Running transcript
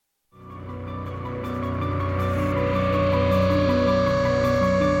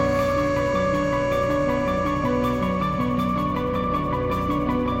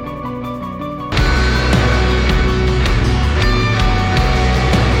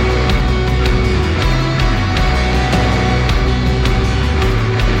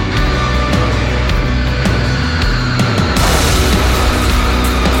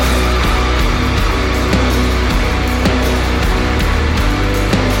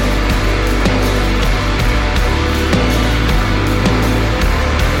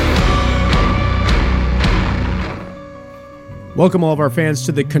Welcome all of our fans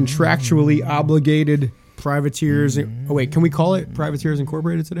to the contractually obligated Privateers. Oh wait, can we call it Privateers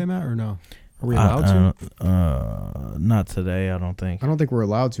Incorporated today, Matt, or no? Are we allowed to? Not today, I don't think. I don't think we're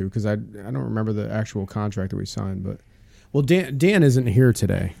allowed to because I don't remember the actual contract that we signed. But Dan isn't here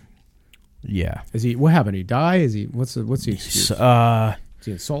today. Yeah. Is he? What happened? He die? Is he? What's the excuse? Is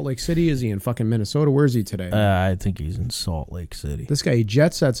he in Salt Lake City? Is he in fucking Minnesota? Where is he today? I think he's in Salt Lake City. This guy, he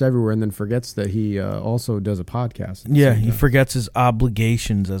jet sets everywhere and then forgets that he also does a podcast. Yeah, he forgets his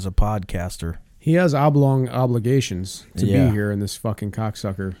obligations as a podcaster. He has oblong obligations to be here in this fucking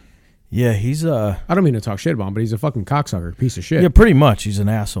cocksucker. Yeah, he's I don't mean to talk shit about him, but he's a fucking cocksucker, piece of shit. Yeah, pretty much. He's an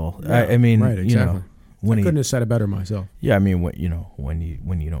asshole. Yeah, I mean, right, exactly. When I couldn't have said it better myself. Yeah, I mean, when you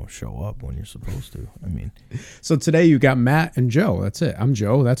don't show up when you're supposed to. I mean, so today you got Matt and Joe. That's it. I'm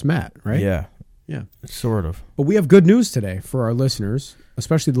Joe. That's Matt, right? Yeah, yeah, sort of. But we have good news today for our listeners,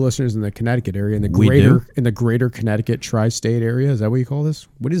 especially the listeners in the Connecticut area, in the greater Connecticut tri-state area. Is that what you call this?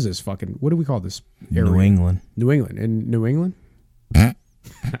 What is this fucking? What do we call this area? New England. New England. In New England. I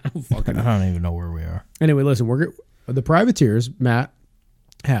don't even know where we are. Anyway, listen, the Privateers, Matt,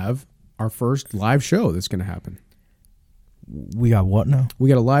 have our first live show that's going to happen. We got what now? We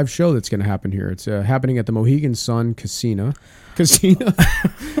got a live show that's going to happen here. It's happening at the Mohegan Sun Casino. Casino?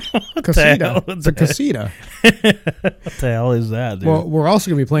 Casita. It's a casita. What the hell is that, dude? Well, we're also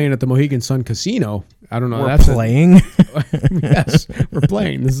going to be playing at the Mohegan Sun Casino. I don't know. We're playing? Yes, we're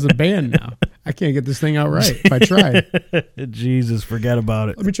playing. This is a band now. I can't get this thing out right if I tried. Jesus, forget about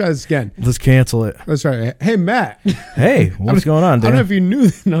it. Let me try this again. Let's cancel it. Let's try it. Hey, Matt. Hey, what's going on, Dan? I don't know if you knew.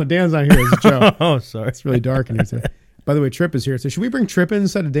 No, Dan's not here. It's Joe. Oh, sorry. It's really dark in here today. By the way, Tripp is here. So should we bring Tripp in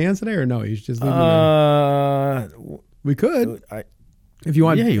instead of Dan today, or no? He's just leaving there. We could. If you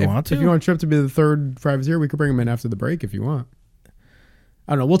want, want to. If you want Tripp to be the third privateer, we could bring him in after the break if you want.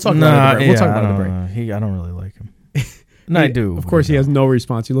 I don't know. We'll talk about it. We'll talk about it at the break. I don't really like him. No, I do. Of course, he has no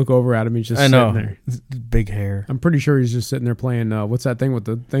response. You look over at him, he's just sitting there. Big hair. I'm pretty sure he's just sitting there playing, what's that thing with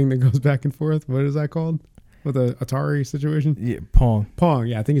the thing that goes back and forth? What is that called? With the Atari situation? Yeah, Pong. Pong,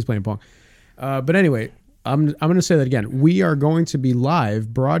 yeah, I think he's playing Pong. But anyway, I'm going to say that again. We are going to be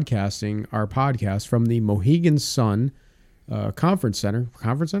live broadcasting our podcast from the Mohegan Sun Conference Center.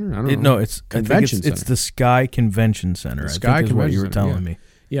 Conference Center? I don't know. No, it's Convention Center. It's the Sky Convention Center. Sky I think is Convention what you were Center, telling me.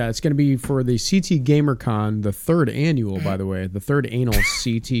 Yeah, it's going to be for the CT GamerCon, the third annual, by the way, the third anal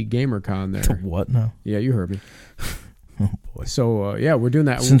CT GamerCon there. The what now? Yeah, you heard me. Oh boy. So we're doing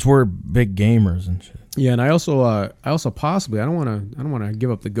that since we're big gamers and shit. Yeah, and I also possibly I don't want to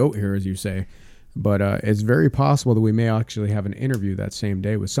give up the goat here, as you say, but it's very possible that we may actually have an interview that same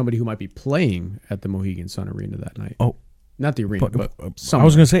day with somebody who might be playing at the Mohegan Sun Arena that night. Oh. Not the arena, but I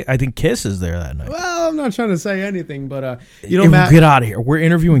was going to say, I think Kiss is there that night. Well, I'm not trying to say anything, but Matt, get out of here. We're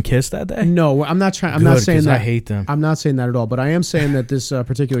interviewing Kiss that day? No, I'm not trying. I'm not saying that. I hate them. I'm not saying that at all. But I am saying that this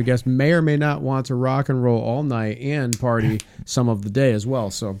particular guest may or may not want to rock and roll all night and party some of the day as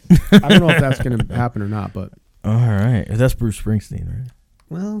well. So I don't know if that's going to happen or not. But all right, that's Bruce Springsteen, right?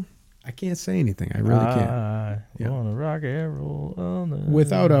 Well, I can't say anything. I really can't. Wanna rock and roll all night.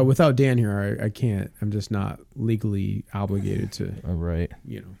 Without Dan here, I can't. I'm just not legally obligated to. All right.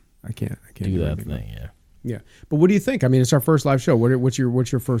 I can't do that thing. Yeah. Yeah. But what do you think? I mean, it's our first live show. What's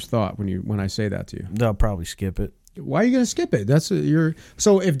your first thought when I say that to you? I'll probably skip it. Why are you gonna skip it?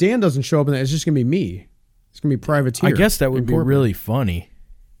 So if Dan doesn't show up, then it's just gonna be me. It's gonna be Privateer. I guess that would be really funny.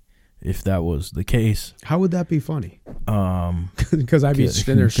 If that was the case. How would that be funny? Because I'd be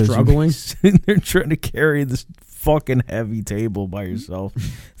sitting there struggling. Sitting there trying to carry this fucking heavy table by yourself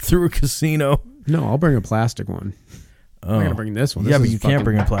through a casino. No, I'll bring a plastic one. I'm not going to bring this one. Yeah, but you can't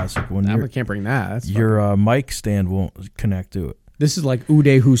bring a plastic one. I can't bring that. Your mic stand won't connect to it. This is like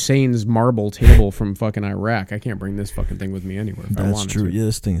Uday Hussein's marble table from fucking Iraq. I can't bring this fucking thing with me anywhere. That's true. Yeah,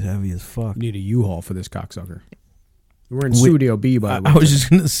 this thing's heavy as fuck. You need a U-Haul for this cocksucker. We're in Studio B, by the way. I was just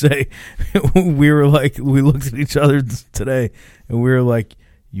going to say, we looked at each other today, and we were like,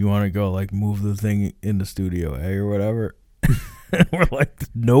 you want to go, move the thing in the Studio A or whatever? We're like,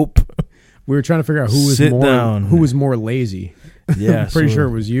 nope. We were trying to figure out who was more lazy. Yeah. I'm pretty sure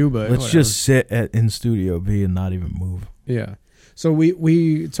it was you, but let's just sit in Studio B and not even move. Yeah. So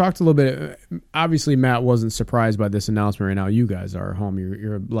we talked a little bit. Obviously, Matt wasn't surprised by this announcement right now. You guys are at home.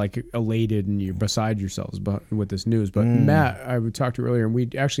 You're elated and you're beside yourselves with this news. But Matt, I talked to you earlier, and we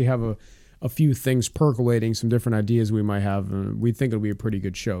actually have a few things percolating, some different ideas we might have. And we think it'll be a pretty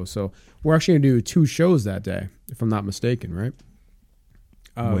good show. So we're actually going to do 2 shows that day, if I'm not mistaken, right?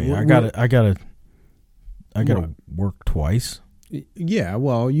 Wait, I gotta work twice. Yeah,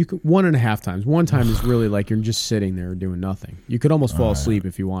 well, you could 1.5 times. One time is really like you're just sitting there doing nothing. You could almost fall asleep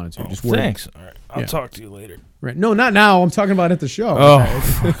if you wanted to. Thanks. All right, I'll talk to you later. Right. No, not now. I'm talking about at the show.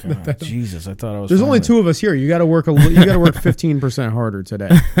 Oh, Jesus! I thought I was. There's only 2 of us here. You got to work. You got to work 15% harder today.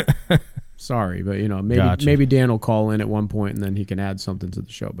 Sorry, but maybe Dan will call in at one point and then he can add something to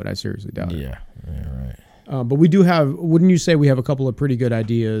the show. But I seriously doubt it. Yeah. Right. But we do have. Wouldn't you say we have a couple of pretty good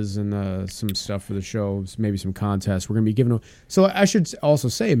ideas and some stuff for the show? Maybe some contests we're going to be giving. So I should also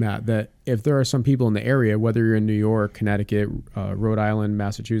say, Matt, that if there are some people in the area, whether you're in New York, Connecticut, Rhode Island,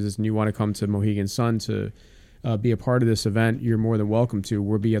 Massachusetts, and you want to come to Mohegan Sun to be a part of this event, you're more than welcome to.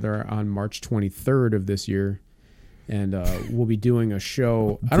 We'll be there on March 23rd of this year, and we'll be doing a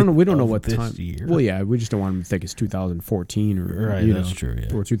show. I don't know. We don't know what time. Year? Well, yeah, we just don't want them to think it's 2014 or right. That's true.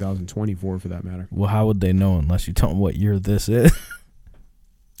 Yeah. Or 2024 for that matter. Well, how would they know unless you tell them what year this is?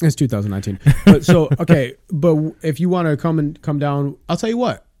 It's 2019. But so okay, but if you want to come down, I'll tell you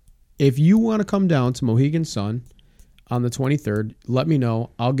what. If you want to come down to Mohegan Sun on the 23rd, let me know.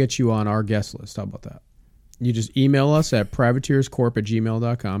 I'll get you on our guest list. How about that? You just email us at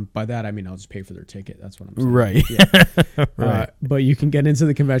privateerscorp@gmail.com. By that, I mean I'll just pay for their ticket. That's what I'm saying. Right. Yeah. Right. But you can get into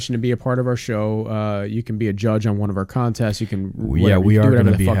the convention and be a part of our show. You can be a judge on one of our contests. You can. We are going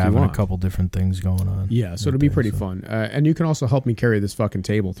to be having a couple different things going on. Yeah, so it'll be pretty fun. And you can also help me carry this fucking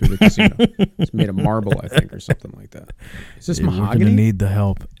table through the casino. It's made of marble, I think, or something like that. Is this mahogany? We're going to need the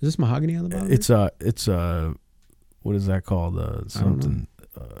help. Is this mahogany on the bottom? It's what is that called?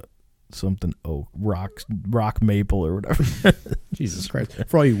 Something oak, rock maple or whatever. Jesus Christ.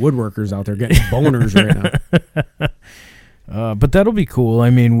 For all you woodworkers out there getting boners right now. But that'll be cool. I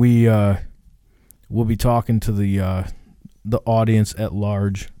mean, we'll be talking to the audience at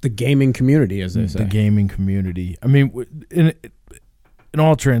large. The gaming community, as they say. The gaming community. I mean, in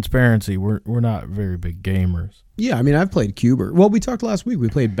all transparency, we're not very big gamers. Yeah, I mean, I've played Cuber. Well, we talked last week. We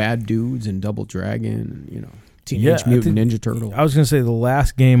played Bad Dudes and Double Dragon and, Teenage Mutant Ninja Turtle. I was going to say the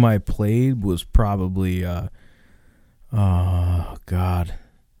last game I played was probably,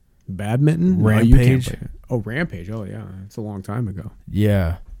 Badminton? Rampage. Rampage. Oh, yeah. It's a long time ago.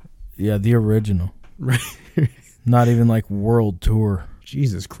 Yeah. Yeah, the original. Right. Not even like World Tour.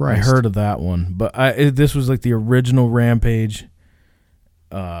 Jesus Christ. I heard of that one. But this was like the original Rampage.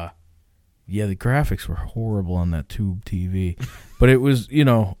 Yeah, the graphics were horrible on that tube TV. But it was,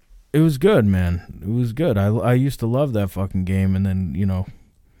 it was good, man. It was good. I used to love that fucking game, and then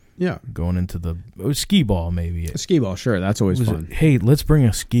yeah, going into it was skee ball maybe. Skee ball, sure, that's always fun. Hey, let's bring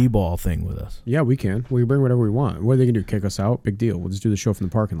a skee ball thing with us. Yeah, we can. We can bring whatever we want. What are they gonna do? Kick us out? Big deal. We'll just do the show from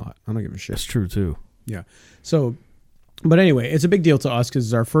the parking lot. I don't give a shit. That's true too. Yeah. So, but anyway, it's a big deal to us because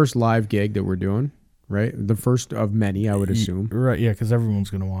it's our first live gig that we're doing. Right? The first of many, I would assume. Right, yeah, because everyone's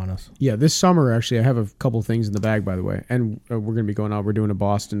going to want us. Yeah, this summer, actually, I have a couple things in the bag, by the way. And we're going to be going out. We're doing a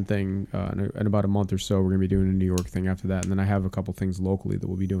Boston thing in about a month or so. We're going to be doing a New York thing after that. And then I have a couple things locally that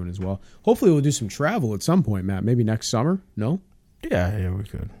we'll be doing as well. Hopefully, we'll do some travel at some point, Matt. Maybe next summer? No? Yeah, we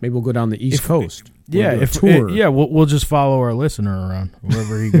could. Maybe we'll go down the East Coast. Yeah, we'll just follow our listener around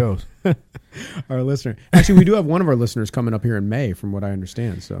wherever he goes. Our listener. Actually, we do have one of our listeners coming up here in May, from what I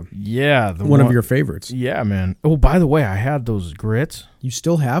understand. So yeah, one of your favorites. Yeah, man. Oh, by the way, I had those grits. You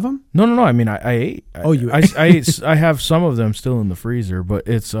still have them? No. I mean, I ate. Oh, you? I ate. I have some of them still in the freezer, but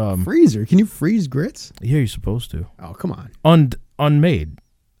it's freezer. Can you freeze grits? Yeah, you're supposed to. Oh, come on. Unmade.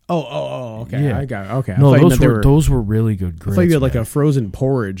 Oh, okay. Yeah. I got it. Okay. No, those were really good grits. I thought you had like a frozen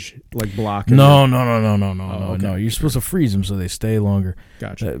porridge block. No. Okay. No, you're supposed to freeze them so they stay longer.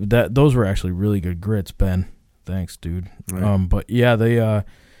 Gotcha. Those were actually really good grits, Ben. Thanks, dude. Right. But yeah, they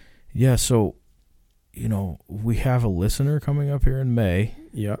so we have a listener coming up here in May.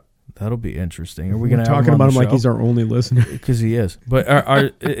 Yeah. That'll be interesting. Are we going to talking about him like he's our only listener? Because he is. But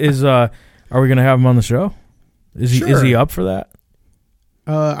are we going to have him on the show? Is he up for that?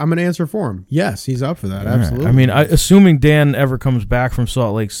 I'm going to answer for him. Yes, he's up for that. All absolutely. Right. I mean, assuming Dan ever comes back from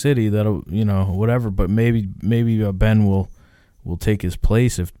Salt Lake City, that'll whatever. But maybe Ben will take his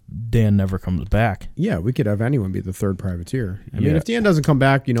place if Dan never comes back. Yeah, we could have anyone be the third privateer. I mean, if Dan doesn't come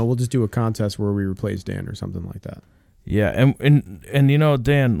back, we'll just do a contest where we replace Dan or something like that. Yeah, and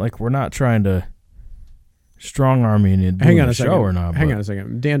Dan, like, we're not trying to strong arm you into doing the show or not. Hang on a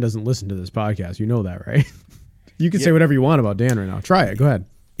second. Dan doesn't listen to this podcast. You know that, right? You can say whatever you want about Dan right now. Try it. Go ahead.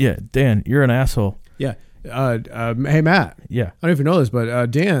 Yeah, Dan, you're an asshole. Yeah. Hey, Matt. Yeah. I don't know if you know this,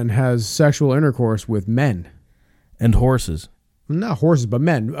 but Dan has sexual intercourse with men. And horses. Not horses, but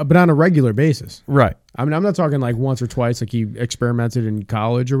men, but on a regular basis. Right. I mean, I'm not talking like once or twice like he experimented in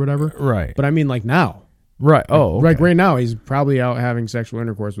college or whatever. Right. But I mean like now. Right. Oh, okay. Like right now, he's probably out having sexual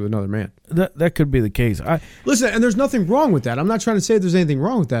intercourse with another man. That could be the case. Listen, and there's nothing wrong with that. I'm not trying to say there's anything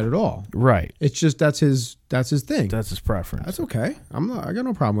wrong with that at all. Right. It's just that's his thing. That's his preference. That's okay. I got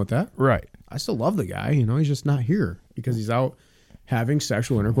no problem with that. Right. I still love the guy. You know, he's just not here because he's out having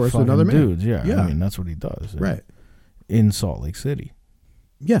sexual intercourse Fucking with another man. dudes, yeah. Yeah. I mean, that's what he does. Right. In Salt Lake City.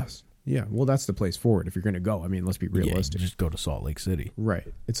 Yes. Yeah. Well, that's the place for it if you're going to go. I mean, let's be Yeah, realistic. just go to Salt Lake City. Right.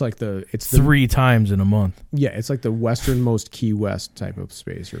 It's the 3 times in a month. Yeah, it's like the westernmost Key West type of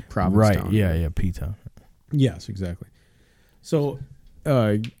space or province Right. town. Yeah. P-Town. Yes, exactly. So,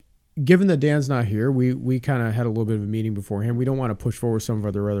 given that Dan's not here, we kind of had a little bit of a meeting beforehand. We don't want to push forward some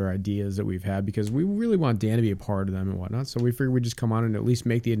of our other ideas that we've had because we really want Dan to be a part of them and whatnot. So we figured we'd just come on and at least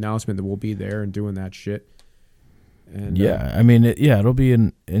make the announcement that we'll be there and doing that shit. And Yeah. I mean, it'll be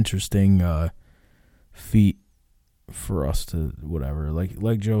an interesting feat for us to whatever.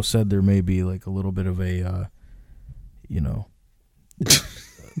 Like Joe said, there may be like a little bit of a,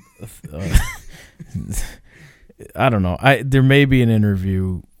 I don't know. There may be an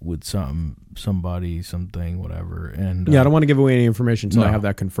interview with somebody, something, whatever. And I don't want to give away any information until I no. have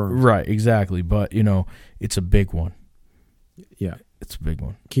that confirmed. Right, exactly. But it's a big one. Yeah, It's a big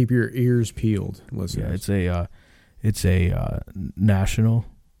one. keep your ears peeled, listeners. Yeah, it's a national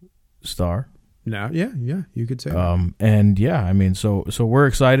star. Now, yeah, you could say. That. And yeah, I mean, so we're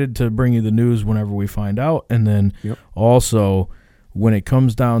excited to bring you the news whenever we find out, and then also when it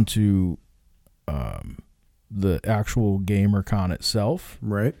comes down to the actual GamerCon itself,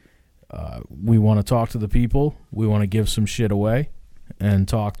 Right. We want to talk to the people. We want to give some shit away, and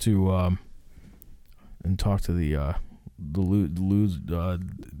talk to the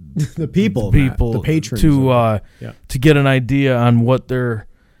The people, people, the patrons, to get an idea on what their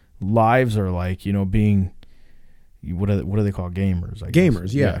lives are like. Being what do they call gamers? I guess.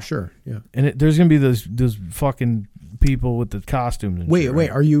 gamers. Yeah, sure. Yeah. And there's gonna be those fucking people with the costumes. And Wait, shit, wait.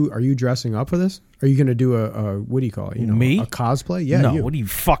 right? Are you dressing up for this? Are you going to do a what do you call it? Me? A cosplay? Yeah. No, you. what are you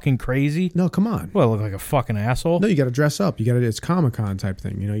fucking crazy? No, come on. Well, I look like a fucking asshole. No, you got to dress up. It's Comic-Con type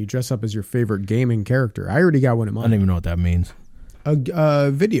thing. You dress up as your favorite gaming character. I already got one in I mind. don't even know what that means. A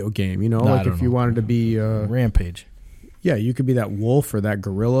video game. Like if you wanted to be. Rampage. Yeah, you could be that wolf or that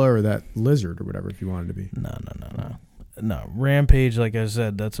gorilla or that lizard or whatever if you wanted to be. No. Rampage, like I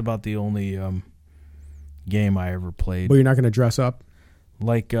said, that's about the only game I ever played. But you're not going to dress up?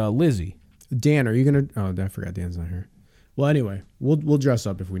 Like Lizzie. Dan, are you going to... Oh, I forgot Dan's not here. Well, anyway, we'll dress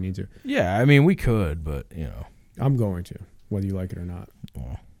up if we need to. Yeah, I mean, we could, but, I'm going to, whether you like it or not.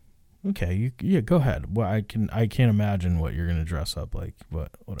 Well, okay, go ahead. Well, I can't imagine what you're going to dress up like,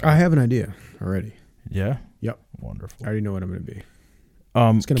 but whatever. I have an idea already. Yeah? Yep. Wonderful. I already know what I'm going to be.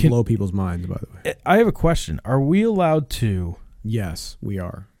 It's going to blow people's minds, by the way. I have a question. Are we allowed to... Yes, we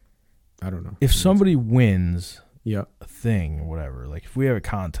are. I don't know. If somebody wins Yep. a thing or whatever, like if we have a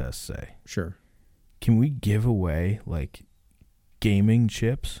contest, say, Sure. can we give away like gaming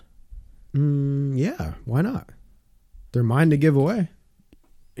chips? Yeah, why not? They're mine to give away.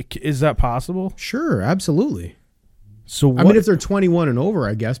 Is that possible? Sure, absolutely. So what, I mean, if they're 21 and over,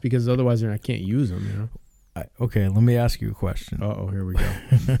 I guess, because otherwise I can't use them, okay, let me ask you a question. Uh-oh, here we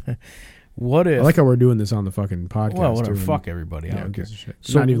go. What if... I like how we're doing this on the fucking podcast. well, whatever, too, fuck everybody. I Yeah, don't who care. gives a shit.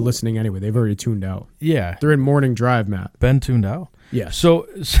 So They're not even listening anyway. They've already tuned out. Yeah. They're in morning drive, Matt. Ben tuned out? Yes. So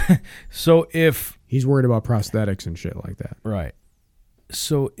if... He's worried about prosthetics and shit like that. Right.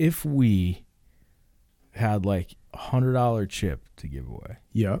 So if we had like $100 chip to give away,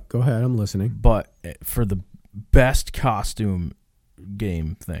 Yeah, go ahead. I'm listening. but for the best costume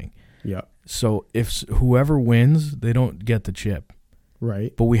game thing. Yeah. So if whoever wins, they don't get the chip,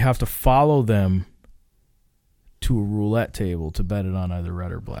 Right. but we have to follow them to a roulette table to bet it on either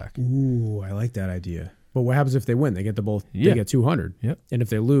red or black. Ooh, I like that idea. But what happens if they win? They get Yeah. They get 200. Yep. And if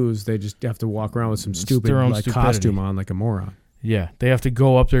they lose, they just have to walk around with some It's stupid their own like stupidity. costume on, like a moron. Yeah, they have to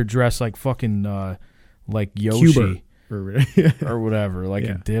go up there dressed like fucking like Yoshi Cuber. or whatever, like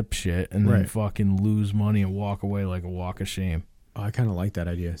Yeah. a dipshit, and then Right. fucking lose money and walk away like a walk of shame. Oh, I kind of like that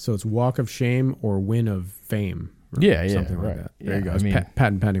idea. So it's walk of shame or win of fame. Or Yeah, something right. like that. There Yeah, you go. I It's mean-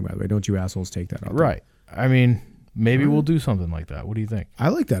 patent pending, by the way. Don't you assholes take that out. Right. I mean, maybe Alright. we'll do something like that. What do you think? I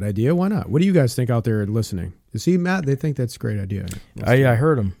like that idea. Why not? What do you guys think out there listening? You see, Matt, they think that's a great idea. I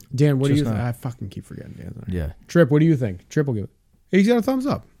heard him. Dan, what do you Just think? now. I fucking keep forgetting Dan. Yeah. Trip, what do you think? Trip will give it. He's got a thumbs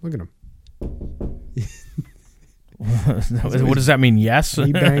up. Look at him. What does that mean? Yes.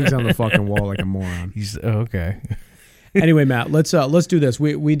 He bangs on the fucking wall like a moron. He's okay. Anyway, Matt, let's do this.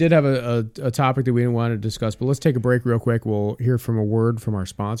 We did have a topic that we didn't want to discuss, but let's take a break real quick. We'll hear from a word from our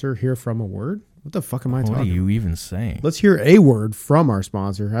sponsor. Hear from a word? What the fuck am I What are talking? you even saying? Let's hear a word from our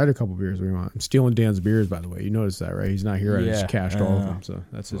sponsor. I had a couple beers we want. I'm stealing Dan's beers, by the way. You noticed that, right? He's not here. I just Yeah. cashed all of them, so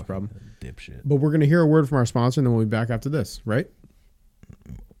that's his problem. Dipshit. But we're going to hear a word from our sponsor, and then we'll be back after this, right?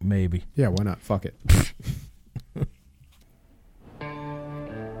 Maybe. Yeah, why not? Fuck it.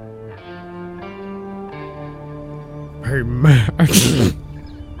 Hey, Matt.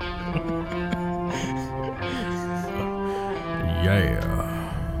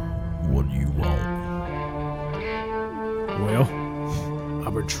 Yeah. What do you want? Well,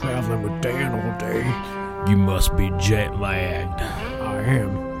 I've been traveling with Dan all day. You must be jet lagged. I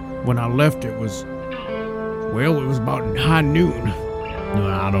am. When I left, it was about high noon.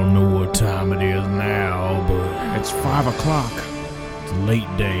 I don't know what time it is now, but It's 5 o'clock. it's late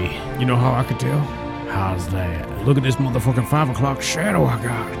day. You know how I could tell? How's that? Look at this motherfucking 5 o'clock shadow I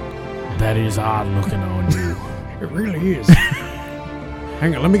got. That is odd looking on you. It really is.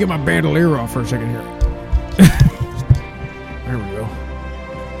 Hang on, let me get my bandolier off for a second here. There we go.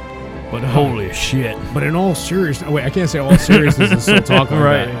 But Holy shit. But in all seriousness, wait, I can't say all seriousness and still talk like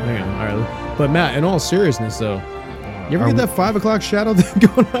Right. that. Hang on, all right. But Matt, in all seriousness though, you ever get that 5 o'clock shadow thing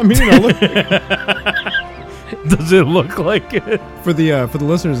going on? I mean, Does it look like it? for the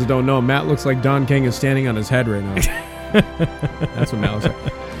listeners that don't know, Matt looks like Don King is standing on his head right now. That's what Matt looks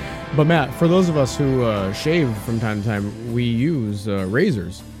like. But Matt, for those of us who shave from time to time, we use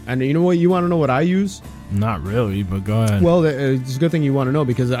razors. And you know what? You want to know what I use? Not really, but go ahead. Well, it's a good thing you want to know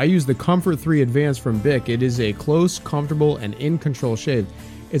because I use the Comfort 3 Advanced from Bic. It is a close, comfortable, and in-control shave.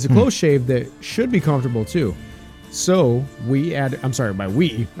 It's a close shave that should be comfortable too. So we add, I'm sorry, by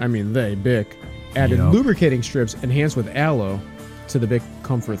we, I mean they, Bic, added Yep. lubricating strips enhanced with aloe to the Bic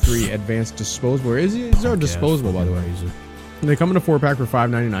Comfort 3 Advanced disposable. These are disposable, by the way. Razor. They come in a 4-pack for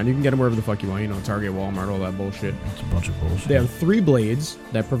 $5.99. You can get them wherever the fuck you want. You know, Target, Walmart, all that bullshit. It's a bunch of bullshit. They have 3 blades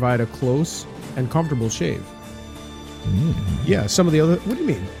that provide a close and comfortable shave. Yeah, some of the other... What do you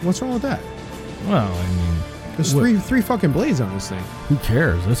mean? What's wrong with that? Well, I mean, There's What? three fucking blades on this thing. who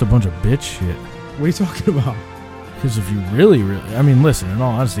cares? That's a bunch of bitch shit. What are you talking about? Because if you really, I mean, listen, in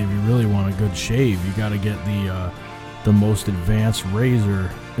all honesty, if you really want a good shave, you got to get the most advanced razor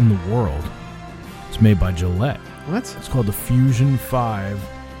in the world. It's made by Gillette. What? It's called the Fusion 5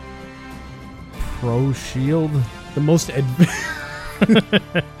 Pro Shield. The most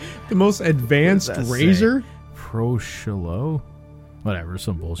the most advanced What does that razor? Pro Shiloh? Whatever,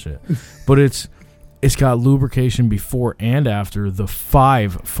 some bullshit. But it's got lubrication before and after the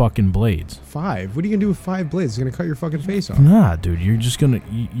 5 fucking blades. 5? What are you gonna do with 5 blades? It's gonna cut your fucking face off, Nah, dude,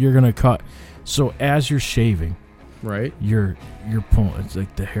 you're gonna cut. So as you're shaving, right? you're pulling. It's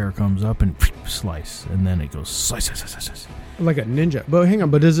like the hair comes up and slice, and then it goes slice. Like a ninja. But hang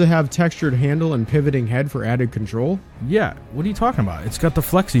on. But does it have textured handle and pivoting head for added control? Yeah, what are you talking about? It's got the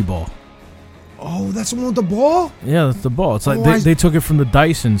flexi ball. Oh, that's the one with the ball. Yeah, that's the ball. It's like Oh, they took it from the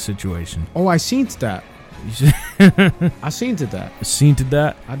Dyson situation. Oh, I seen that. You I seen that. seen to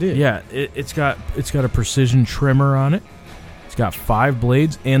that? I did. Yeah, it's got a precision trimmer on it. It's got 5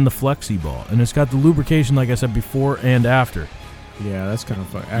 blades and the flexi ball, and it's got the lubrication, like I said, before and after. Yeah, that's kind of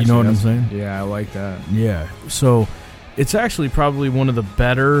fun. You know what I'm saying? Yeah, I like that. Yeah, so it's actually probably one of the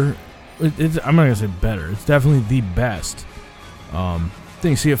better. I'm not gonna say better. It's definitely the best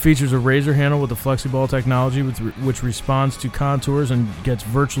thing. See, it features a razor handle with the FlexiBall technology, which responds to contours and gets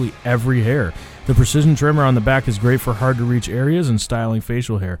virtually every hair. The precision trimmer on the back is great for hard-to-reach areas and styling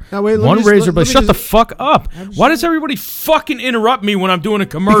facial hair. Now, wait, One razor blade. Shut the fuck up! Why does everybody fucking interrupt me when I'm doing a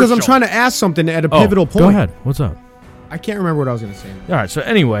commercial? Because I'm trying to ask something at a pivotal point. Go ahead. What's up? I can't remember what I was going to say. All right. So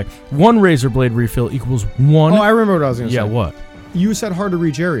anyway, one razor blade refill equals one. Oh, I remember what I was going to say. Yeah. What? You said hard to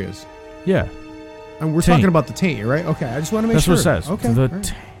reach areas. Yeah. And we're Taint. talking about the taint, right? Okay, I just want to make That's sure. what it says. Okay. The all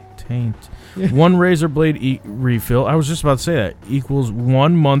right. taint. Yeah. One razor blade refill. I was just about to say that equals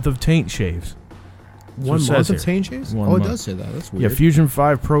 1 month of taint shaves. That's what 1 it month says of here. taint shaves? 1 Oh, it month. does say that. That's Yeah. weird. Fusion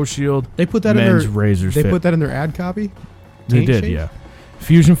 5 Pro Shield. They put that in men's their razors They fit. put that in their ad copy? They Taint did. shave? Yeah.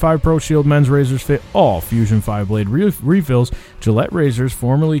 Fusion 5 Pro Shield men's razors fit all Fusion 5 blade refills. Gillette razors,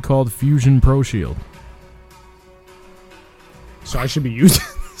 formerly called Fusion Pro Shield. So I should be using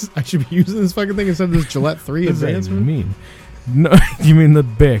I should be using this fucking thing instead of this Gillette 3 What does that advancement? even mean? No, you mean the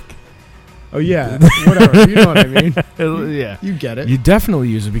Bic? Oh yeah, whatever. You know what I mean. Yeah. You get it. You definitely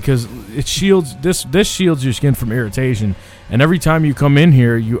use it because it shields this shields your skin from irritation. And every time you come in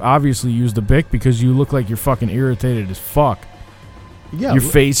here, you obviously use the Bic because you look like you're fucking irritated as fuck. Yeah. Your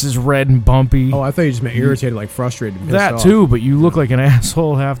face is red and bumpy. Oh, I thought you just meant irritated, like frustrated. And pissed that off. too, but you look like an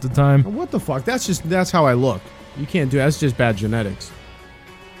asshole half the time. What the fuck? That's how I look. You can't do that. That's just bad genetics.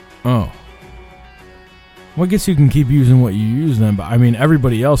 Oh. Well, I guess you can keep using what you use then, but I mean,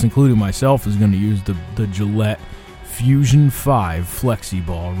 everybody else, including myself, is going to use the Gillette Fusion 5 Flexi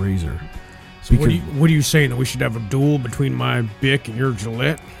Ball razor. So what are you saying, that we should have a duel between my Bic and your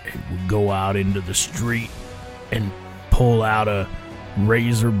Gillette? Would go out into the street and pull out a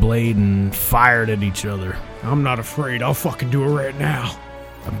razor blade and fire it at each other. I'm not afraid. I'll fucking do it right now.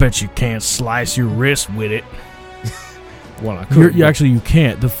 I bet you can't slice your wrist with it. Well, I could. You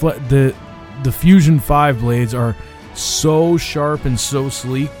can't. The Fusion 5 blades are so sharp and so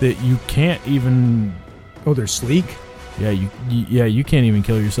sleek that you can't even. Oh, they're sleek. Yeah, you can't even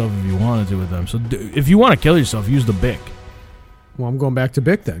kill yourself if you wanted to with them. So if you want to kill yourself, use the Bic. Well, I'm going back to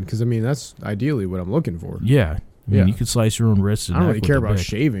Bic then, because I mean that's ideally what I'm looking for. Yeah, I mean you could slice your own wrists. And I don't really neck care with the about Bic.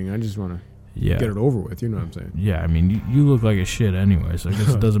 shaving. I just want to get it over with. You know what I'm saying? Yeah, I mean you look like a shit anyway, so I guess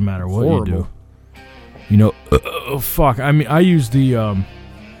it doesn't matter what Horrible. you do. You know, fuck. I mean, I use the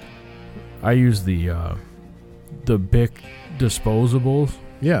Bic disposables.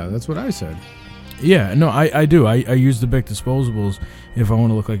 Yeah, that's what I said. Yeah, no, I do. I use the Bic disposables if I want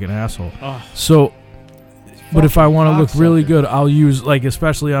to look like an asshole. Oh. So, but if I want to look really cocksucker. good, I'll use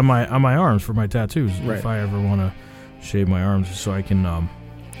especially on my arms for my tattoos. Right. If I ever want to shave my arms so I can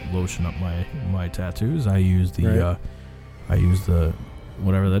lotion up my tattoos, I use the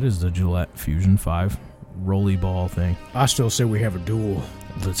whatever that is, the Gillette Fusion 5 rolly ball thing. I still say we have a duel.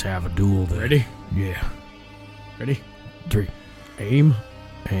 Let's have a duel then. Ready? Yeah. Ready? 3. Aim.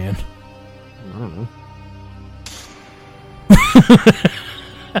 And I don't know.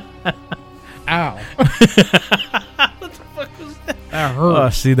 Ow. What the fuck was that? That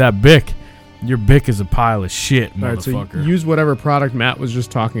hurt. see that Bic. Your Bic is a pile of shit, All right, so motherfucker. use whatever product Matt was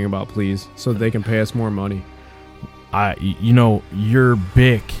just talking about, please, so that they can pay us more money. Your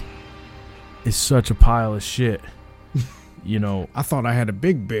Bic is such a pile of shit. I thought I had a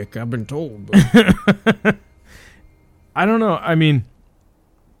big Bic. I've been told. But I don't know. I mean,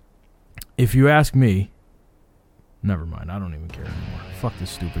 if you ask me, never mind. I don't even care anymore. Fuck this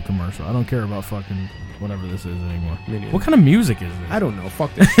stupid commercial. I don't care about fucking whatever this is anymore. Me neither. What kind of music is this? I don't know.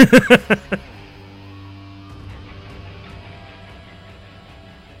 Fuck this shit.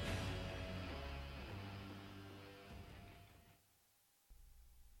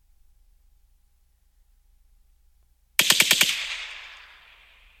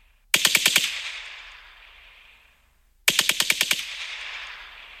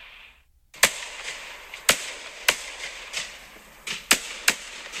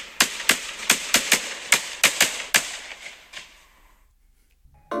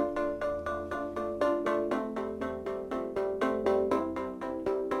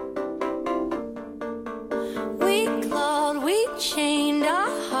 We clawed, we chained our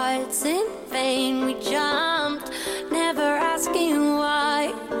hearts in vain. We jumped, never asking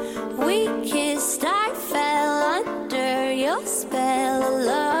why. We kissed, I fell under your spell of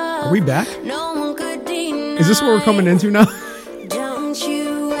love. Are we back? No one could deny. Is this what we're coming into now? Don't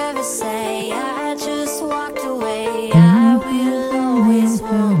you ever say I just walked away. I will always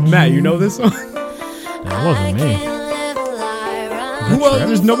want Matt, you know this song? That wasn't me. live a lie. Run Who else?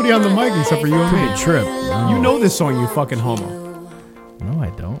 There's nobody on the mic except for you and me. Trip. You know this song, you fucking homo. No, I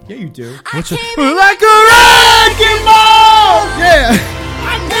don't. Yeah, you do. What's it? Like a wrecking ball! Yeah!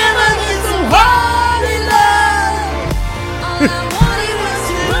 I never been so hard in love. All I wanted was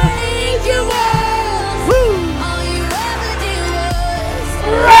to break your walls. All you ever did was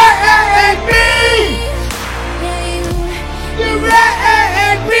Wreck me!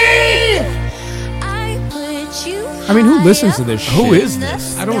 I put you. I mean, who listens to this shit? Who is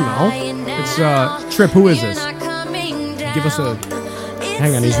this? I don't know. It's, Trip, who is this? Give us a...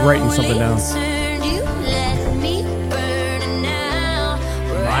 Hang on, he's writing something down. He's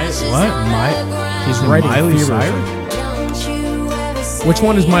writing Miley feverishly. Cyrus? Which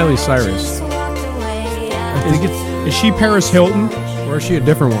one is Miley Cyrus? I think it's. Is she Paris Hilton, or is she a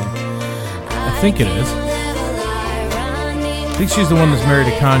different one? I think it is. I think she's the one that's married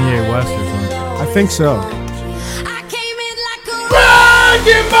to Kanye West or something. I think so. I came in like a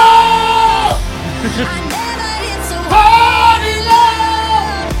wrecking ball. I never hit so hard in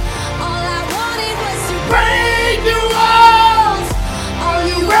love. All I wanted was to break your walls. All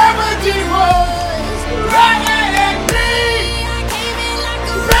you ever did was wreck me. I came in like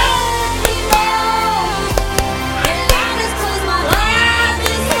a wrecking ball. And I just closed my eyes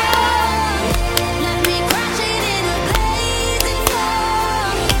this time. Let me crash it in a blazing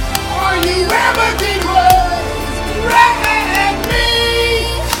fall. All you ever did was wreck me.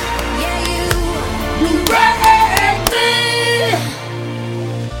 Yeah, you wrecked me.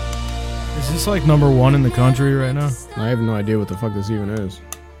 Is this like number 1 in the country right now? I have no idea what the fuck this even is.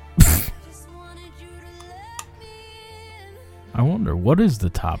 I wonder, what is the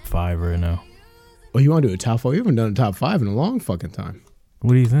top 5 right now? Oh, you want to do a top 5? We haven't done a top 5 in a long fucking time.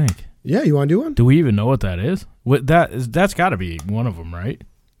 What do you think? Yeah, you want to do one? Do we even know what that is? That's got to be one of them, right?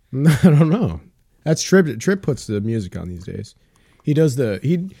 I don't know. That's Trip. Trip puts the music on these days. He does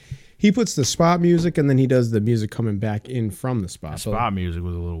he puts the spot music, and then he does the music coming back in from the spot. Spot music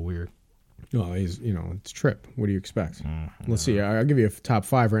was a little weird. No, he's it's Trip. What do you expect? Let's see. I'll give you a top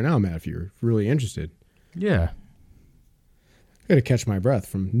 5 right now, Matt, if you're really interested. Yeah. I gotta catch my breath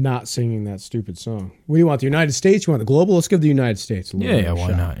from not singing that stupid song. What do you want? The United States? You want the global? Let's give the United States a little bit of a Why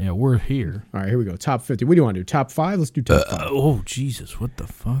shot. not? Yeah, we're here. All right, here we go. Top 50. What do you want to do? Top 5? Let's do top 5. Oh, Jesus. What the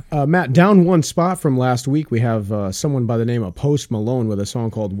fuck? Matt, down one spot from last week, we have someone by the name of Post Malone with a song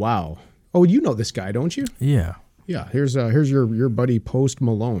called Wow. Oh, you know this guy, don't you? Yeah. Yeah, here's your buddy Post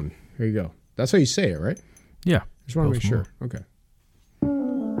Malone. Here you go. That's how you say it, right? Yeah. Just want to make Post sure. Okay.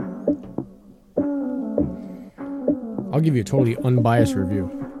 I'll give you a totally unbiased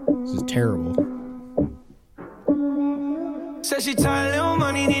review. This is terrible. Said she tired, little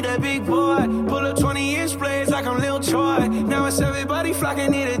money, need a big boy. Pull up 20-inch blades like I'm Lil Troy. Now it's everybody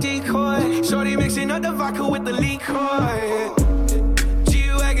flocking, need a decoy. Shorty mixing up the vodka with the liquor.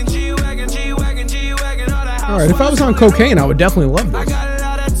 G-Wagon, G-Wagon, G-Wagon, G-Wagon. All right, if I was on cocaine, I would definitely love I this. got a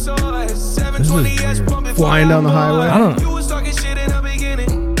lot of toys. 720S pumping Flying down the highway. I don't know. You was talking shit in the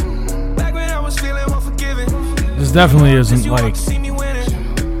beginning. Back when I was feeling unforgiving. This definitely isn't You like. want to see me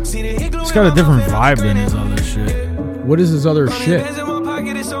winning. See the hit glue It's got a in different my mouth, vibe than his other shit. What is his other shit? Bands in my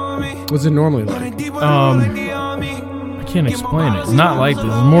pocket, it's on me. What's it normally like? I can't explain it. It's not like this.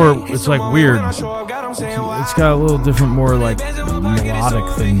 It's more. It's like weird. It's got a little different, more like melodic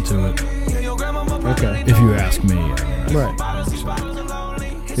thing to it. Okay. If you ask me. Right.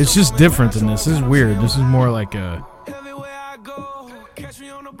 It's just different than this. This is weird. This is more like a.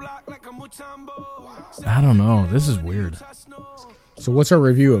 I don't know. This is weird. So what's our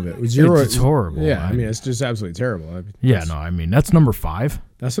review of it? Was zero? It's horrible. Yeah, I mean, it's just absolutely terrible. Yeah, no, I mean, that's number 5.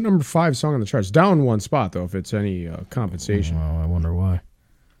 That's the number 5 song on the charts. Down one spot, though, if it's any compensation. Well, I wonder why.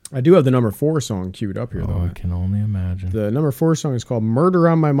 I do have the number 4 song queued up here, Oh, though. I can only imagine. The number 4 song is called Murder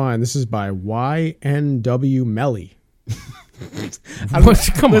on My Mind. This is by YNW Melly. Come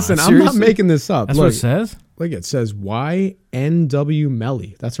Listen, on, I'm not seriously? making this up. That's Look, what it says? Look, it says YNW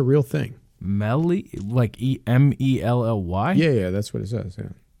Melly. That's a real thing. Melly? Like EMELLY? Yeah, that's what it says. Yeah.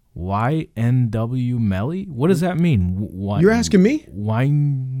 YNW Melly? What does that mean? Why? You're asking me? Why?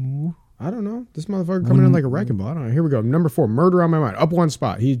 I don't know. This motherfucker coming in like a wrecking ball. I don't know. Here we go. Number 4, Murder on My Mind. Up one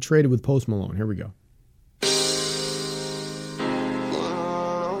spot. He traded with Post Malone. Here we go.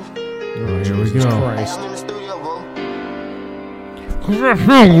 Oh, here we go. Christ. I'm in the studio, bro. You know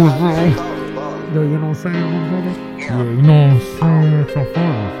what I'm saying? Yeah, you know what I'm saying? It's so fun.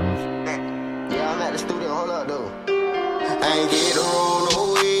 Yeah, I'm at the studio. Hold up, though. I ain't get to roll no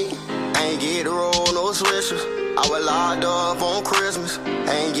weed. I ain't get to roll no swishers. I was locked up on Christmas.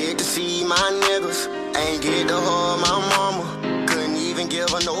 I ain't get to see my niggas. I ain't get to hug my mama. Couldn't even give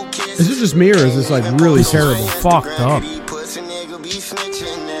her no kiss. Is it just me or is this like really terrible? Fucked up. Pussy nigga be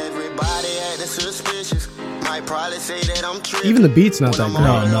snitching. Everybody acting suspicious. Might probably say that I'm tripping. Even the beat's not that When great.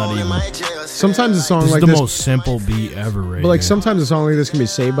 I'm No, alone not in my even. jail Sometimes a cell. song This is like the this, most simple beat ever, right but like here. sometimes a song like this can be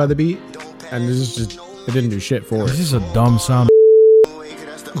saved by the beat, and this is just it didn't do shit for This it. is a dumb sound.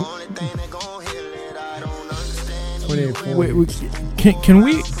 That's the only thing that gon' heal it. I don't understand. 28 Wait,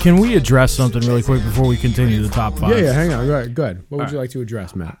 can we address something really quick before we continue the top 5? Yeah, hang on. Go ahead. What would you like to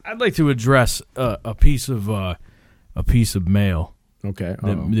address, Matt? I'd like to address a piece of mail Okay.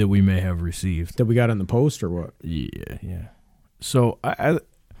 that we may have received. That we got in the post or what? Yeah. So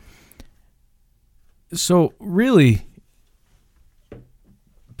so really,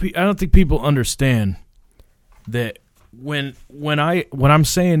 I don't think people understand that when I'm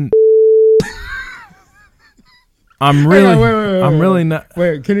saying I'm really Hang on, wait, I'm wait. really not.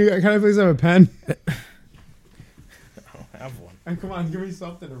 Wait, can I please have a pen? I don't have one. Come on, give me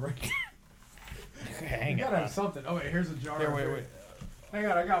something to write. Hang You gotta have something. Oh wait, here's a jar. wait. Hang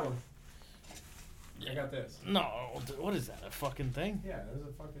on, I got one. I got this. No, what is that? A fucking thing? Yeah, there's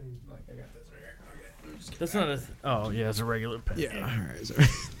a fucking I got this right here. Okay. That's not a. Oh yeah, it's a regular pen. Yeah. All right. Sorry.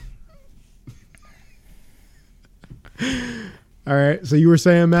 All right. So you were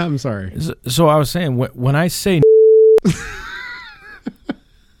saying, Matt? I'm sorry. So I was saying when I say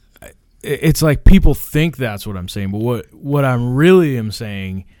it's like people think that's what I'm saying, but what I'm really am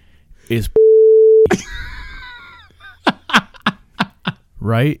saying is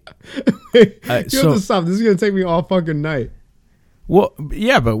right. You have So to stop. This is gonna take me all fucking night. well,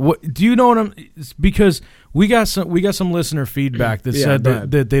 yeah, but what do you know what I'm? It's because we got some listener feedback that Yeah, said go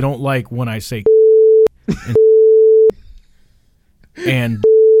ahead. that they don't like when I say and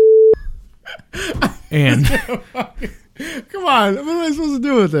Come on. What am I supposed to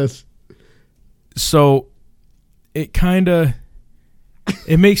do with this? so it kind of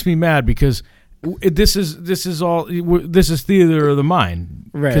it makes me mad because this is theater of the mind,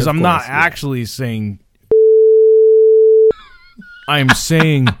 Right, because of I'm not course, yeah. actually saying I'm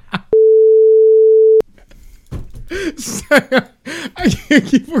saying I can't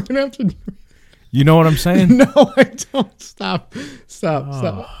keep. We're gonna have to. You know what I'm saying? No, I don't. Stop.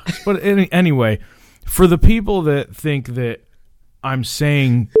 But anyway, for the people that think that I'm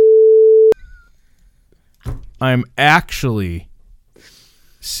saying, I'm actually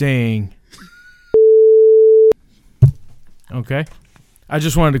saying, okay? I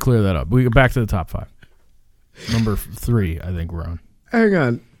just wanted to clear that up. We go back to the top 5. Number 3, I think we're on. Hang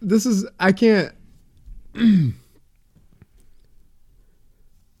on. This is. I can't.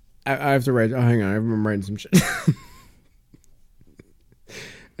 I have to write. Oh, hang on. I'm writing some shit.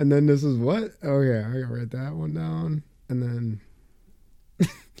 And then this is what? Oh, yeah. I gotta write that one down. And then.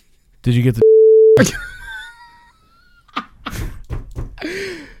 Did you get the.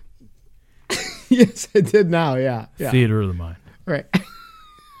 Yes, I did now. Yeah. Theater of the mind? Right.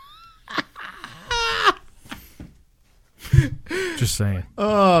 Just saying.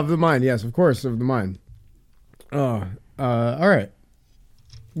 Oh, of the mind. Yes, of course, of the mind. Oh, all right.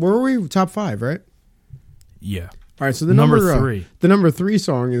 Where were we? Top 5, right? Yeah. All right, so the Number number 3. The number 3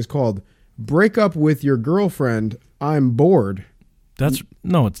 song is called "Break Up with Your Girlfriend, I'm Bored."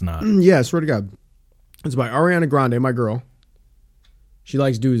 No, it's not. Yeah, I swear to God. It's by Ariana Grande, my girl. She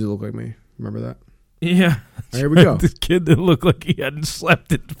likes dudes that look like me. Remember that? Yeah. Here we go. This kid that looked like he hadn't slept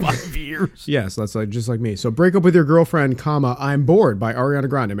in 5 years. Yes, that's like just like me. So "Break Up with Your Girlfriend, comma, I'm Bored" by Ariana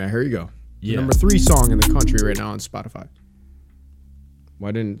Grande, man. Here you go. Yeah. The number 3 song in the country right now on Spotify.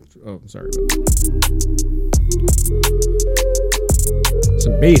 Why didn't... Oh, sorry.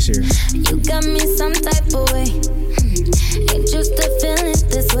 Some bass here. You got me some type of way. Ain't used to feeling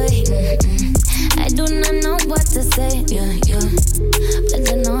this way. I do not know what to say. Yeah. But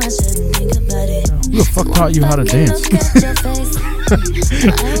I know I shouldn't think about it. Who the fuck taught you how to dance?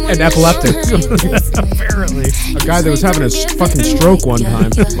 An epileptic. Apparently. A guy that was having a fucking stroke one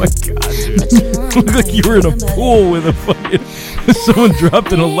time. Oh my God, dude. Looked like you were in a pool with a fucking... Someone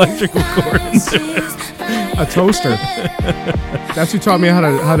dropped an electrical cord in there. A toaster. That's who taught me how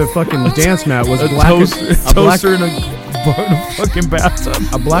to fucking dance, Matt. Was A toaster in a fucking bathtub.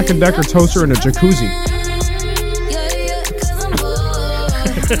 A Black & Decker toaster in a jacuzzi.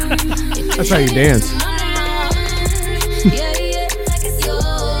 That's how you dance.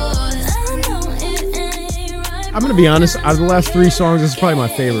 I'm gonna be honest. Out of the last 3 songs, this is probably my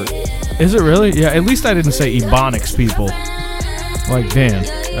favorite. Is it really? Yeah. At least I didn't say Ebonics people like Dan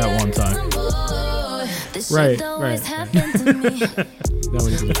at one time. Right.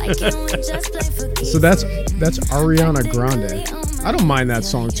 So that's Ariana Grande. I don't mind that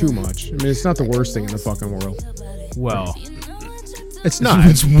song too much. I mean, it's not the worst thing in the fucking world. Well, it's not.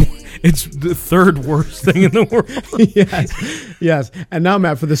 It's the 3rd worst thing in the world. Yes. And now,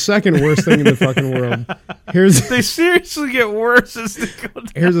 Matt, for the 2nd worst thing in the fucking world, they seriously get worse as they go down.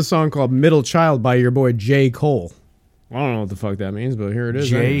 Here's a song called "Middle Child" by your boy J. Cole. I don't know what the fuck that means, but here it is.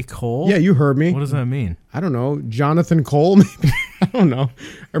 J. Cole? Yeah, you heard me. What does that mean? I don't know. Jonathan Cole, maybe? I don't know.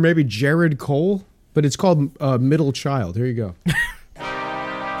 Or maybe Jared Cole. But it's called "Middle Child." Here you go. It's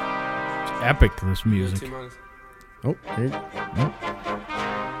epic, this music. Oh, here you go.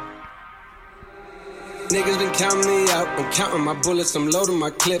 Niggas been counting me out. I'm counting my bullets. I'm loading my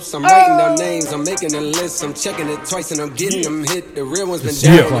clips. I'm writing down names. I'm making a list. I'm checking it twice and I'm getting them hit. The real ones been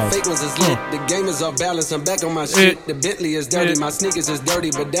down. The fake ones is lit. The game is off balance. I'm back on my shit. The Bentley is dirty. My sneakers is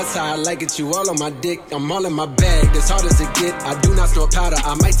dirty, but that's how I like it. You all on my dick. I'm all in my bag. That's hard as it get. I do not store powder.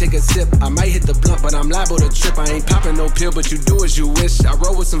 I might take a sip. I might hit the blunt, but I'm liable to trip. I ain't popping no pill, but you do as you wish. I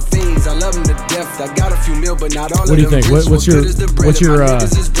roll with some fiends. I love them to death. I got a few mil, but not all of them. What do you think? What's your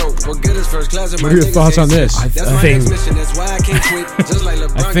thoughts on this? I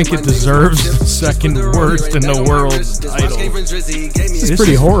think it deserves the 2nd worst in the world title. This is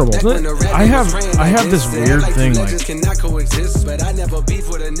pretty horrible. I have this weird thing like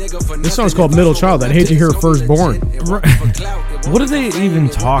this song's called "Middle Child." I'd hate to hear "Firstborn." What are they even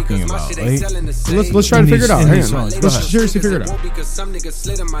talking about? Like, let's try to figure it out. Let's seriously figure it out.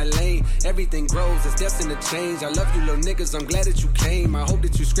 Everything grows, it's destined to change. I love you, little niggas. I'm glad that you came. I hope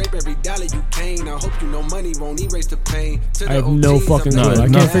that you scrape every dollar you can. I hope you know money won't erase the pain. I have no fucking clue. I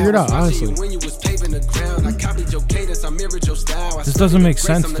can't figure it out, honestly. This doesn't make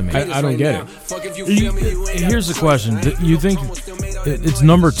sense to me. I don't get it. Here's the question. Do you think it's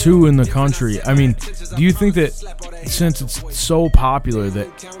number 2 in the country? I mean, do you think that since it's so popular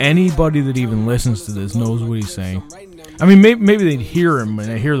that anybody that even listens to this knows what he's saying? I mean, maybe they'd hear him and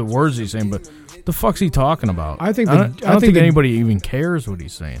they hear the words he's saying, but the fuck's he talking about? I don't think anybody even cares what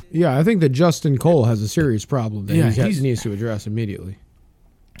he's saying. Yeah, I think that Justin Cole has a serious problem that he needs to address immediately.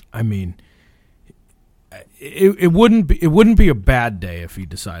 I mean, it wouldn't be a bad day if he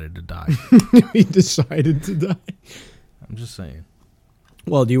decided to die. He decided to die. I'm just saying.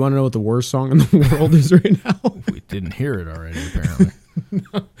 Well, do you want to know what the worst song in the world is right now? We didn't hear it already, apparently.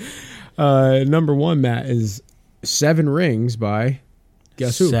 Number one, Matt, is 7 Rings by,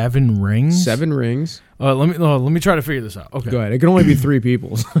 guess who? 7 Rings? 7 Rings. Let me try to figure this out. Okay. Go ahead. It can only be 3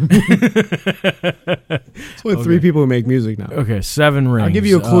 people. It's only 3 people who make music now. Okay, 7 Rings. I'll give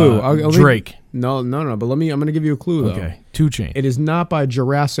you a clue. Drake. No, but I'm going to give you a clue, though. Okay, 2 Chainz. It is not by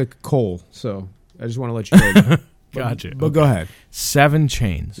Jurassic Cole, so I just want to let you know that. Gotcha. But go ahead. 7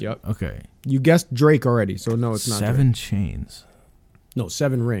 Chainz. Yep. Okay. You guessed Drake already, so no, it's not 7 Drake. Chainz. No,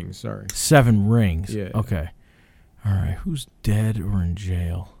 7 Rings, sorry. 7 Rings. Yeah. Okay. All right. Who's dead or in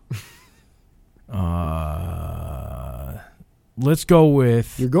jail? Let's go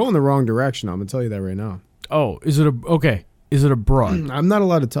with. You're going the wrong direction. I'm going to tell you that right now. Oh, is it a broad? I'm not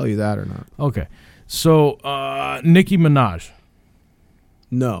allowed to tell you that or not. Okay. So, Nicki Minaj.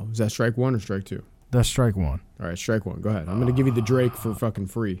 No. Is that strike 1 or strike 2? That's strike 1. All right, strike 1. Go ahead. I'm going to give you the Drake for fucking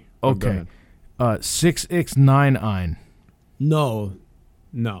free. Go Okay. ahead. 6ix9ine. No.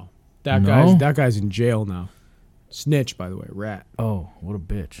 That No? guy's in jail now. Snitch, by the way. Rat. Oh, what a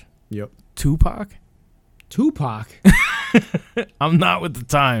bitch. Yep. Tupac? I'm not with the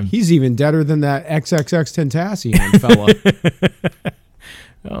time. He's even deader than that XXX Tentacion fella.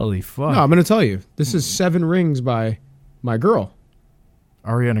 Holy fuck. No, I'm going to tell you. This is 7 Rings by my girl.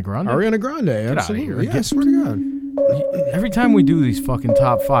 Ariana Grande? Ariana Grande. outta Absolutely. here. Yeah, I swear to God. Every time we do these fucking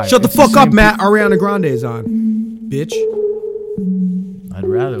top 5. Shut the it's fuck up, same Matt. Ariana Grande is on. Bitch. I'd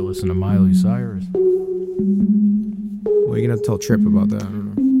rather listen to Miley Cyrus. Well, you're going to tell Trip about that. I don't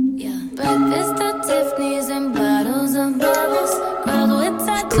know. Breakfast at Tiffany's and bottles of bubbles. Girls with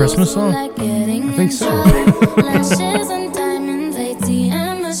tattoos Christmas song? like getting I think so. Lashes and diamonds,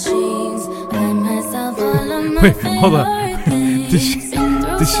 ATM machines. Buy myself all of my Wait, hold on. favorite things. Did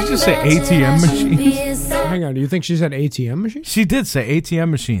she just say ATM machines? Hang on. Do you think she said ATM machine? She did say ATM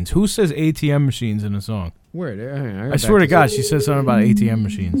machines. Who says ATM machines in a song? Where? I swear to God, she said something about ATM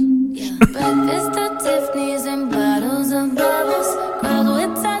machines. Breakfast at Tiffany's and bottles of bubbles. Girls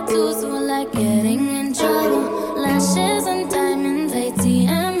with tattoos who like getting in trouble. Lashes and diamonds,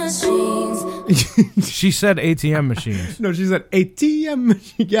 ATM machines. She said ATM machines. No, she said ATM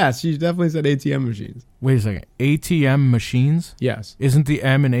machine. Yes, she definitely said ATM machines. Wait a second. ATM machines? Yes. Isn't the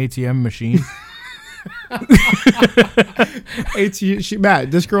M an ATM machine?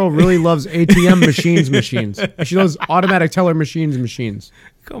 Matt, this girl really loves ATM machines. She loves automatic teller machines.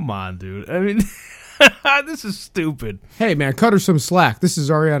 Come on, dude. I mean, this is stupid. Hey, man, cut her some slack. This is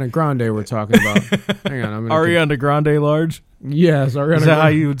Ariana Grande we're talking about. Hang on. Ariana Grande large? Yes, Ariana Is that how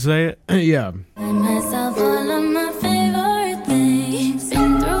you would say it? Yeah. Buy myself all of my favorite things.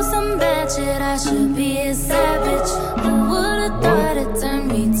 Been through some bad shit, I should be a savage. Who would've thought it turned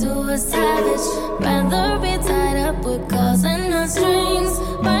me to a savage? Rather be tied up with gauze and no strings.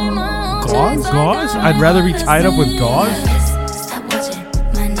 Buy my own Gauze? chains, Gauze? I I'd rather be tied up with gauze? Stop watching,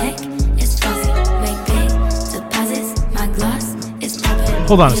 my neck is fuzzy. Make big deposits, my gloss is popping.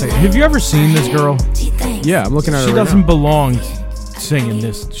 Hold on a second. Have you ever seen this girl? Yeah, I'm looking at her She right doesn't now. belong singing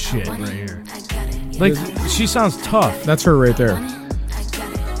this shit right here. Like, she sounds tough. That's her right there.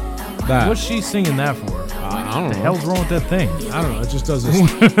 That. What's she singing that for? I don't What the know. hell's wrong with that thing? I don't know. It just does this.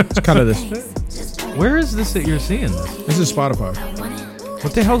 It's kind of this. Where is this that you're seeing this? This is Spotify.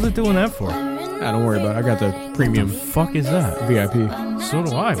 What the hell's it doing that for? Don't worry about it. I got the premium Fuck is that? VIP. So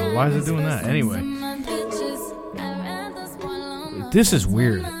do I, but why is it doing that? Anyway, this is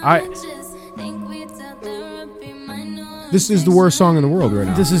weird. This is the worst song in the world right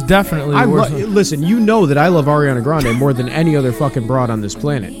now. This is definitely I worse. listen, you know that I love Ariana Grande more than any other fucking broad on this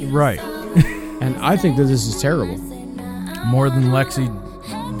planet. Right. And I think that this is terrible. More than Lexi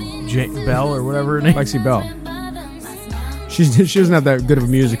Bell or whatever her name. Lexi Bell. She doesn't have that good of a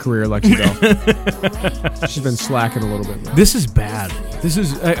music career, Lexi Bell. She's been slacking a little bit. This is bad. This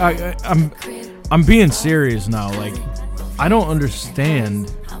is I'm being serious now. Like, I don't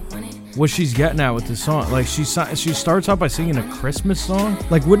understand what she's getting at with this song. Like, she starts out by singing a Christmas song.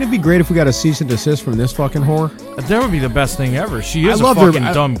 Like, wouldn't it be great if we got a cease and desist from this fucking whore? That would be the best thing ever. She is I a loved her.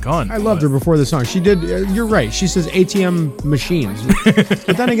 fucking dumb cunt. I loved her before the song. She did. You're right. She says ATM machines.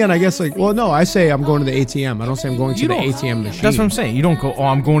 But then again, I guess I say I'm going to the ATM. I don't say I'm going to the ATM machine. That's what I'm saying. You don't go, oh,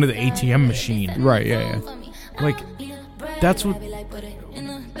 I'm going to the ATM machine. Right? Yeah. Like, that's what.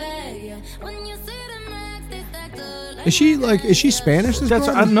 Is she Spanish? This That's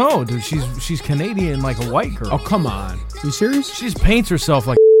girl? I know, dude. She's Canadian, like a white girl. Oh, come on. You serious? She just paints herself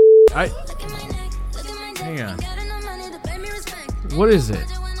like. Hang on. What is it?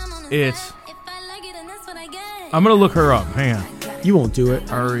 It's I'm gonna look her up. Hang on. You won't do it.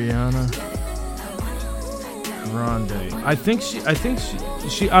 Ariana Grande. I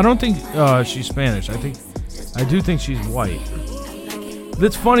don't think she's Spanish. I do think she's white.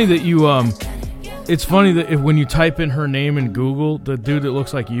 It's funny that you it's funny that when you type in her name in Google, the dude that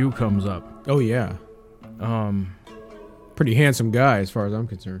looks like you comes up. Oh yeah. Pretty handsome guy as far as I'm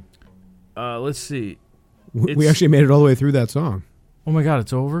concerned. Let's see. We actually made it all the way through that song. Oh my God,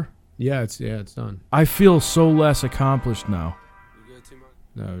 it's over? Yeah, it's done. I feel so less accomplished now.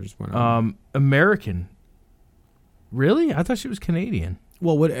 No, it just went on. American. Really? I thought she was Canadian.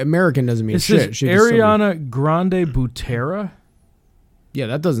 Well, what American doesn't mean It shit. says She just Ariana Grande Butera. yeah,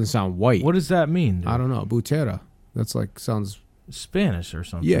 that doesn't sound white. What does that mean? Dude? I don't know. Butera. That's like sounds. Spanish or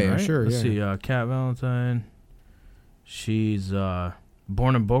something. Yeah, right? sure. Let's see. Yeah. Kat Valentine. She's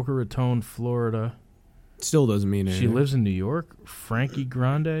born in Boca Raton, Florida. Still doesn't mean anything. She lives in New York. Frankie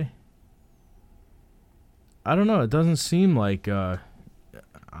Grande. I don't know. It doesn't seem like. I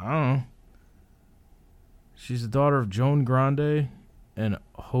don't know. She's the daughter of Joan Grande and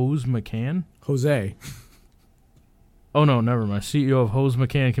Hose McCann. Jose. Oh, no, never mind. CEO of Hose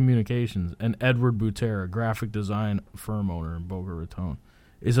McCann Communications and Edward Butera, graphic design firm owner in Boca Raton,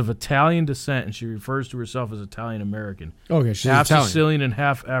 is of Italian descent, and she refers to herself as Italian-American. Okay, she's half Italian. Sicilian and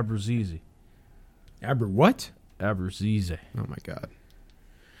half Abruzzese. What? Abruzzese. Oh, my God.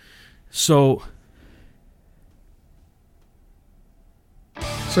 So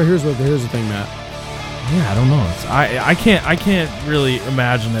here's the thing, Matt. yeah, I don't know. I can't really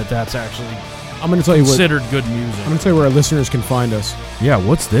imagine that that's actually I'm going to tell you what. considered good music. I'm going to tell you where our listeners can find us. Yeah,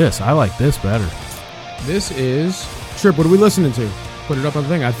 what's this? I like this better. This is Trip. What are we listening to? Put it up on the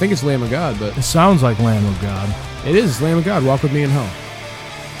thing. I think it's Lamb of God, but It sounds like Lamb of God. it is Lamb of God. Walk with me in hell.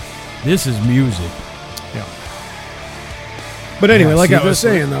 This is music. Yeah. But anyway, Yeah, like see, I was this-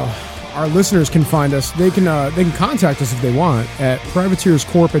 saying though, our listeners can find us. They can contact us if they want at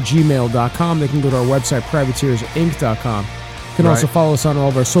privateerscorp@gmail.com. They can go to our website privateersinc.com. You can also Right. follow us on all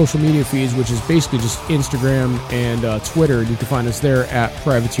of our social media feeds, which is basically just Instagram and Twitter. You can find us there at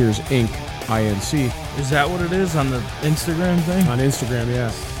privateersinc. INC Is that what it is on the Instagram thing? on Instagram.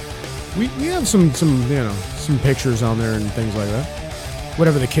 Yeah, we have some some pictures on there and things like that.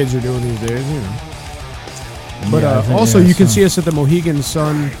 Whatever the kids are doing these days, you know. But Yeah, I think also, they have you can some. see us at the Mohegan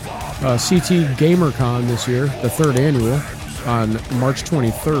Sun CT GamerCon this year, the 3rd annual, on March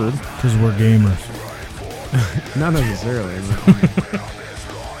 23rd. Because we're gamers. Not necessarily.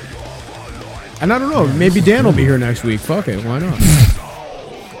 And I don't know, maybe Dan will be here next week. Fuck it, why not?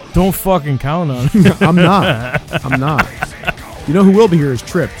 Don't fucking count on it. I'm not. You know who will be here is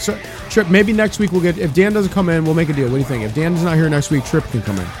Trip. So, Trip, maybe next week we'll get, if Dan doesn't come in, we'll make a deal. What do you think? If Dan's not here next week, Trip can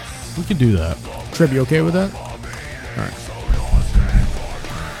come in. We could do that. Trip, you okay with that?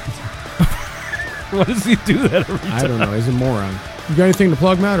 Why does he do that every time? I don't know. He's a moron. You got anything to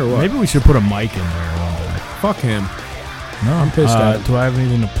plug, Matt, or what? Maybe we should put a mic in there one day. Fuck him. No, I'm pissed at it. Do I have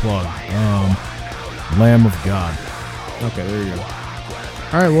anything to plug? Lamb of God. Okay, there you go.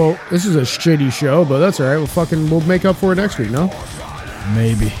 All right, well, this is a shitty show, but that's all right. We'll make up for it next week, no?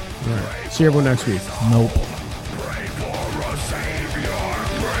 Maybe. All right. See everyone next week. Nope.